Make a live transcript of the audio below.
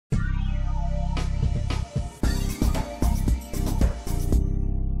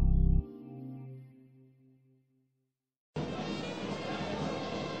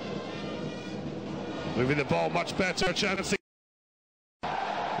Moving the ball much better, chance.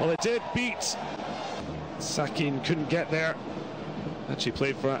 Well, it did beat. Sakin couldn't get there. Actually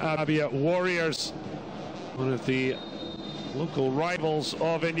played for Abia Warriors, one of the local rivals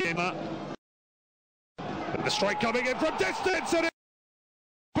of Enyimba. And the strike coming in from distance, and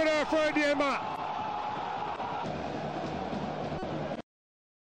it's for Enyimba.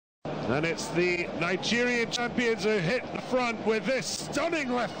 And it's the Nigerian champions who hit the front with this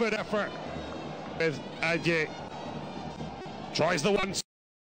stunning left foot effort. With Adye. Tries the one.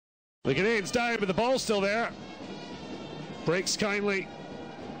 The Ghanaians down, but the ball's still there. Breaks kindly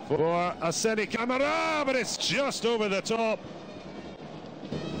for Aseni Kamara, but it's just over the top.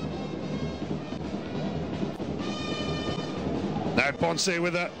 Now Ponce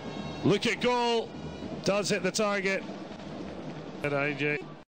with a look at goal. Does hit the target. And AJ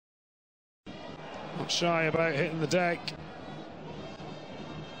not shy about hitting the deck.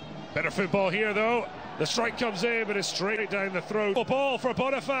 Better football here though. The strike comes in, but it's straight down the throat. Ball for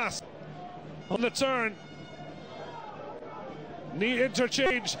Boniface on the turn. Neat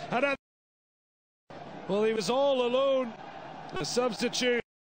interchange. And well, he was all alone. A substitute.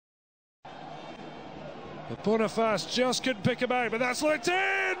 But Boniface just couldn't pick him out, but that's looked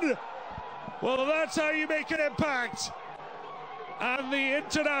in! Well, that's how you make an impact. And the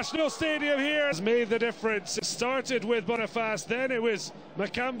international stadium here has made the difference. It started with Boniface, then it was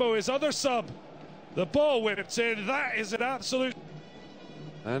Makambo, his other sub. The ball whipped in. That is an absolute.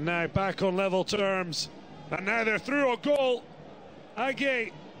 And now back on level terms. And now they're through a goal.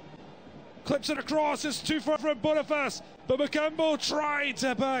 Age clips it across. It's too far from Boniface. But Makambo tried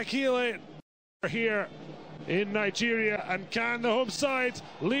to backheel it. Here in Nigeria. And can the home side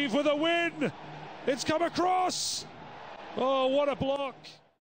leave with a win? It's come across. Oh, what a block.